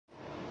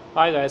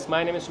Hi guys,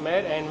 my name is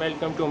Mer and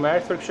welcome to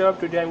Mer's Workshop.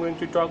 Today I'm going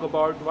to talk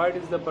about what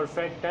is the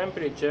perfect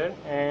temperature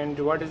and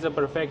what is the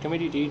perfect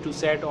humidity to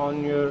set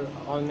on your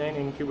online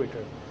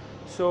incubator.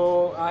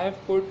 So I have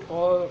put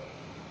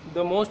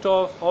most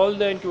of all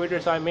the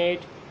incubators I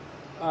made.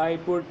 I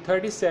put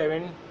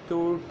 37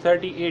 to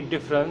 38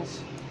 difference,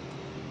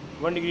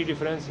 1 degree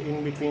difference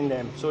in between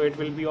them. So it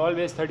will be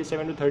always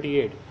 37 to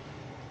 38.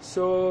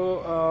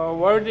 So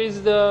what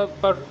is the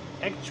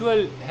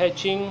actual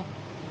hatching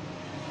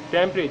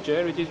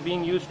temperature which is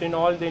being used in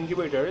all the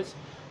incubators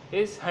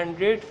is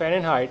 100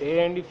 Fahrenheit,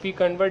 and if we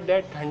convert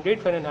that 100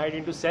 Fahrenheit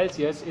into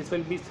Celsius, it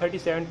will be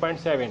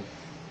 37.7.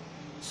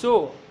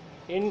 So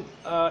in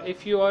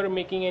if you are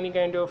making any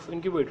kind of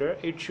incubator,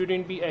 it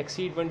shouldn't be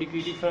exceed 1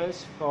 degree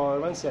difference for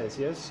 1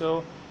 Celsius,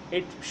 so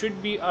it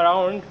should be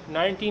around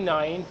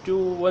 99 to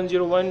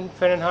 101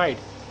 Fahrenheit.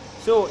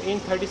 So in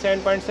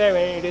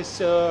 37.7 it is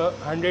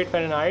 100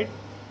 Fahrenheit,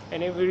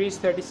 and if we reach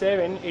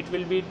 37 it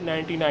will be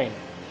 99.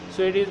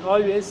 So it is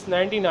always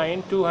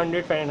 99 to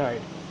 100 Fahrenheit.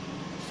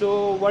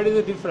 So what is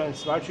the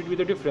difference? What should be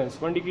the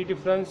difference? 1 degree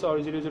difference or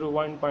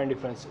 0.001 point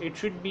difference? It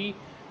should be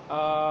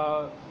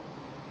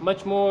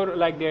much more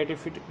like that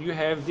if you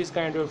have this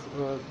kind of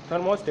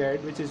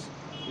thermostat which is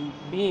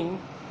being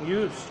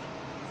used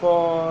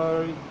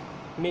for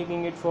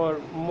making it for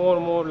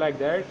more like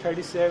that.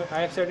 37,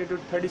 I have set it to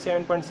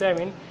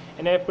 37.7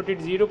 and I have put it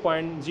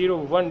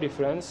 0.01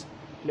 difference.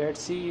 Let's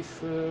see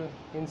if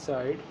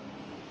inside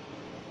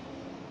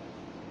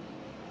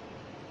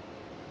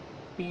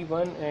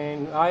P1,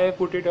 and I have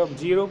put it up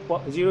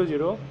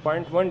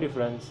 0.1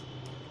 difference,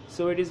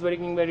 so it is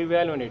working very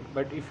well on it.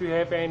 But if you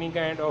have any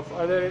kind of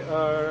other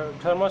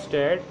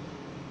thermostat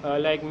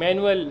like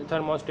manual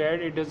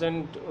thermostat, it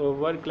doesn't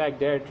work like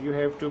that. You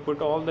have to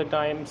put all the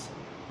times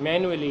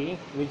manually,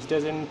 which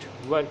doesn't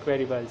work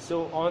very well.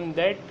 So on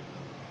that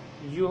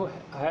you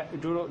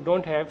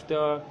don't have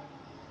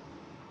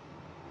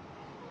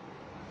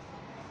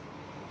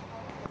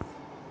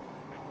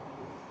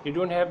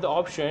the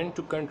option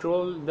to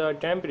control the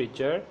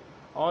temperature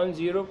on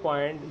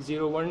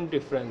 0.01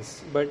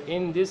 difference, but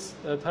in this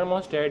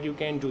thermostat you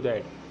can do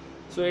that.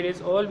 So it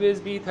is always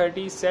be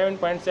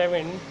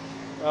 37.7,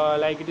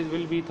 like it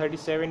will be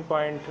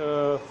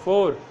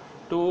 37.4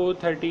 to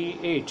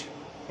 38,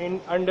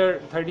 in under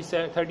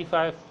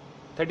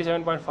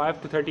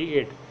 37.5 to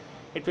 38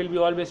 it will be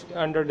always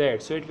under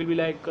that. So it will be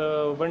like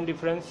one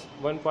difference,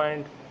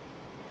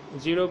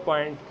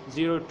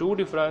 0.02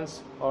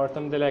 difference or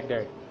something like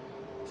that.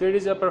 So it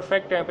is a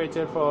perfect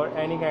temperature for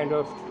any kind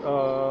of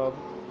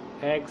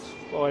eggs,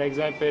 for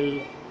example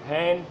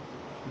hen,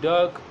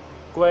 duck,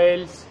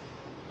 quails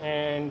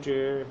and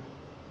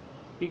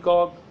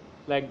peacock,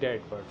 like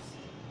that birds.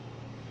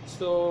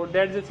 So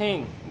that's the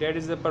thing, that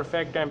is the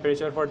perfect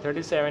temperature for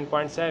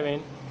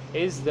 37.7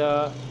 is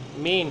the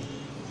main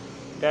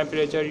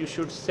temperature you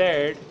should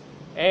set,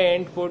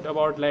 and put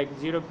about like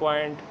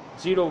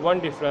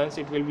 0.01 difference,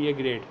 it will be a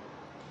great.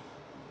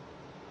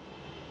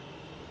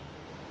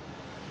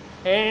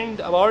 And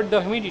about the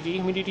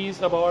humidity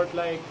is about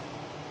like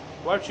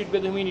what should be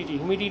the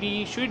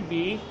humidity should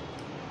be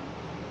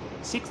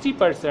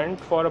 60%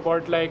 for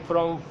about like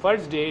from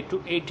first day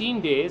to 18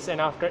 days, and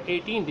after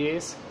 18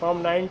 days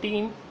from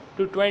 19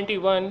 to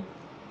 21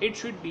 it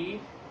should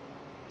be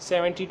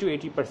 70 to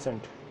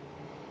 80%.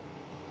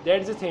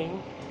 That's the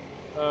thing,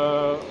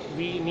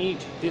 we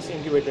need this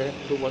incubator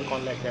to work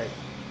on like that.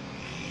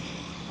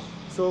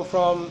 So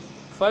from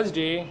first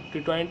day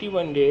to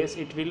 21 days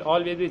it will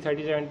always be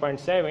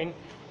 37.7,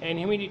 and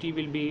humidity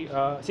will be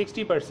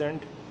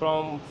 60%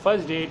 from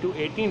first day to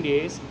 18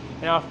 days,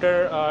 and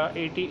after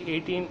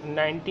 18,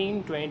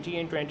 19, 20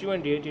 and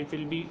 21 days it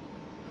will be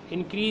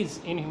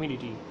increase in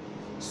humidity,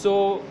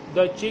 so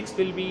the chicks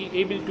will be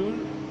able to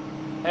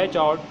hatch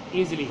out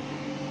easily.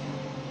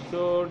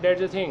 So that's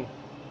the thing.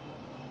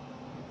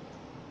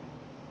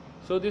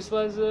 So this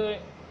was a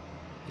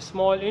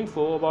small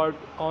info about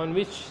on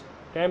which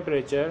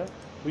temperature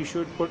we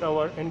should put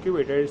our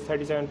incubator is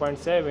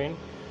 37.7.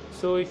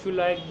 So if you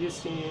like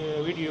this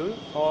video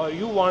or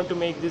you want to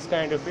make this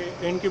kind of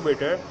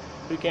incubator,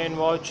 you can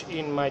watch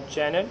in my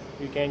channel,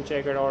 you can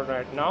check it out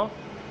right now,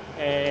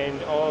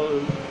 and all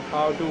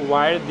how to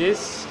wire this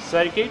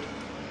circuit,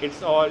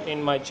 it's all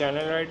in my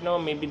channel right now.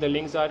 Maybe the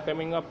links are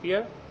coming up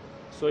here.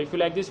 So if you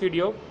like this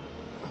video,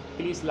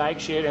 please like,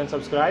 share and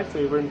subscribe so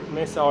you won't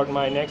miss out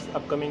my next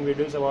upcoming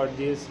videos about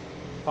these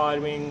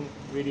farming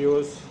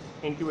videos,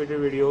 incubator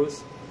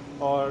videos,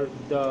 or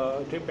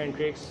the tip and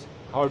tricks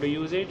how to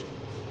use it.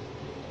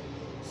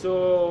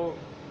 So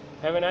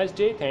have a nice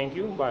day. Thank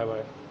you. Bye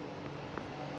bye.